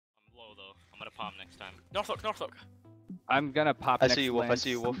palm next time. Northlock. I'm gonna pop. I see you, Wolf. I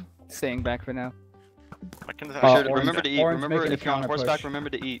see you, Wolf. Staying back for now. Remember to eat. Remember if you're on horseback, remember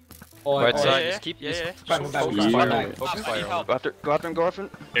to eat. Right side. Just keep. Yeah. Go after him, go after him.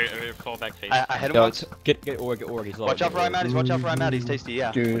 Fall back face. I hit him once. Get Org, he's low. Watch out for Imatties, watch out for Imatties, Tasty,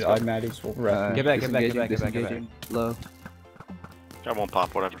 yeah. Dude, Imatties will run. Get back. Low. I won't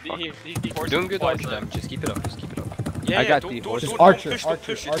pop, whatever. Fuck. Doing good Arch arch them, just keep it up. Yeah, I got don't, the don't, horse. don't, Archer,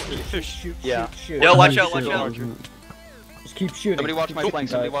 push. shoot. Yeah. Yo, watch out. Just keep shooting. Somebody watch my flank,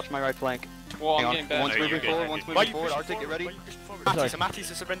 somebody watch my right flank. Well, Hang I'm on. getting back. One's moving forward, Arctic, get ready.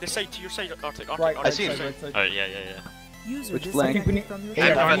 Matty's is around this side to your side, Arctic. Right, I see him. Alright, yeah. Which I flank? think we need.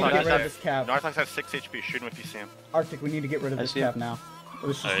 Hey, Arctic, we need to get rid of Northlock this cab. Northlock has 6 HP, shoot him if you see him. Arctic, we need to get rid of I this see him. cab now.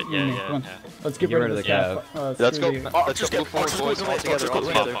 Let's just, Alright, you and me, come on. Let's get rid of this cab. Let's go. screw the- Let's go move forward, boys. All together, all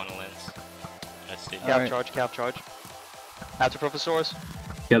together. Calf charge. After Professor's.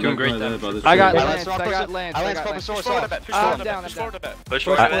 Doing great then. I got Lance. I Lance Professor's Push off. forward a bit. Push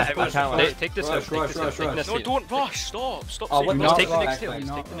Rush, forward. take this out. No, don't rush. Stop. Oh, what? Not Take the rush, next hill.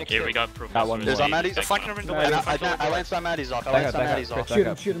 not Take the next Here hill. we got Got one There's more. Imatties. They're flanking around the way. I lanced Imatties off. I lanced Imatties off.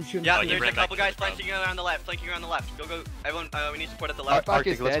 Shoot him. Yeah, Oh, you there's a ran couple back guys to the flanking around the left. Go. Everyone, we need support at the left.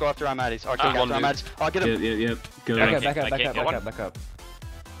 Arctic, let's go after Imatties. Arctic, after Imatties. I'll get him. Yep. Go. Back up.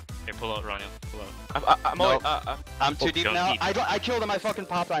 Here, pull out, Ronnie. Pull out. I'm too deep Go now. deep. I killed him. I fucking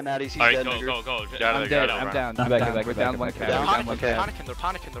popped Imatties. He's Alright, dead. go. I'm dead. I'm down. We're down one Down. cab. Okay. They're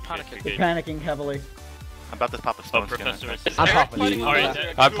panicking. They're panicking heavily. I'm about to pop a Oh, stone skin. Professor. I'm popping. Alright,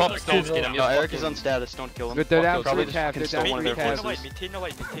 I'm popping stone skin. No, Eric is on status. Don't kill him. But they're down Probably three just cab. can They're steal down one of three their cab. horses. Maintain the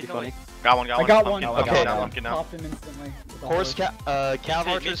light. Got one. I got one. Okay. Okay. Popped him instantly. Horse cav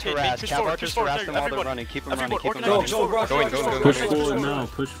archers harass. Cav archers harass them while they're running. Keep them running. Keep them running. Push forward now.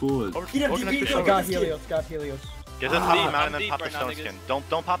 Push forward. Got Helios. Get them to the mount and then pop the stone skin. Don't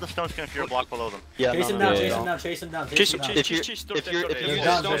pop the stone skin if you're a block below them. Yeah, Chase him down. Chase him down. If you use stone skin,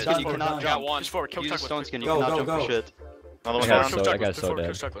 you cannot jump. Use stone skin, you cannot jump for shit. Another one I down. got so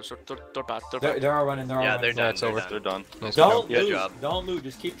dead. They're bad. They're all running. Yeah, they're done. It's over. They're done. Don't lose.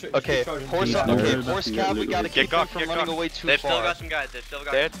 Just keep. Okay, horse cav, we gotta keep them from running away too They've still far. got some guys.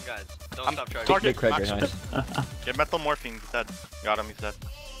 Don't stop charging. Big Craig behind. Get metal morphine. He's dead. Got him. He's dead.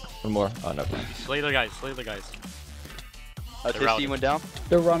 One more. Oh no. Slay the guys. Tasty went down.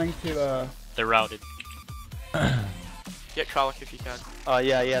 They're running to They're routed. Get Kralik if you can.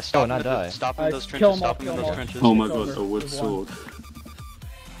 Yeah. Stop not die. Stop in those kill trenches. him Stop off, in kill him those off. trenches. Oh my It's god, over. a wood There's one. sword.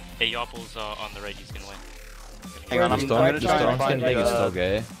 Hey, Yopple's on the right. He's gonna win. Hang on, I'm gonna try and find It's still you.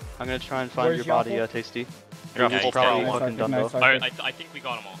 gay. I'm gonna try and find Where's your body, Yoppel? Tasty. You're Yeah, off. he's Probably dead. fucking done though. Alright, I think we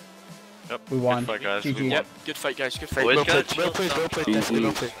got them all. Yep. We won. Good fight, guys. GG. We won. Yep, good fight, guys. Good fight. Boys, Well good. played. Well played. Easy.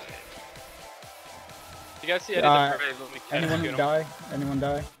 Well played. You guys see Anyone die?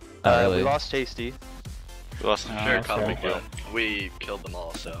 Not really. We lost Tasty. We lost. Sure, Big okay. deal. We killed them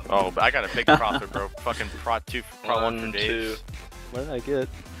all. So. Oh, but I got a big profit, bro. Fucking prot 2, prot 1 for 1, days. 2. What did I get?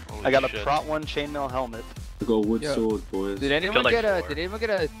 Holy I got a shit. prot 1 chainmail helmet. I got a wood Yo. sword, boys. Did anyone Killed like get a? 4. Did anyone get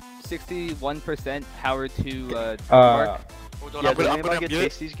a 61% power to mark? Hold on, Yeah, I'm did gonna anybody get mute.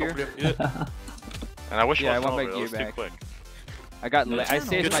 Tasty's gear? And I wish Yeah, I it was want my over. It gear was too back. quick. I saved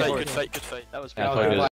Good my fight, horse. good fight, good fight. That was Yeah, I pretty thought it was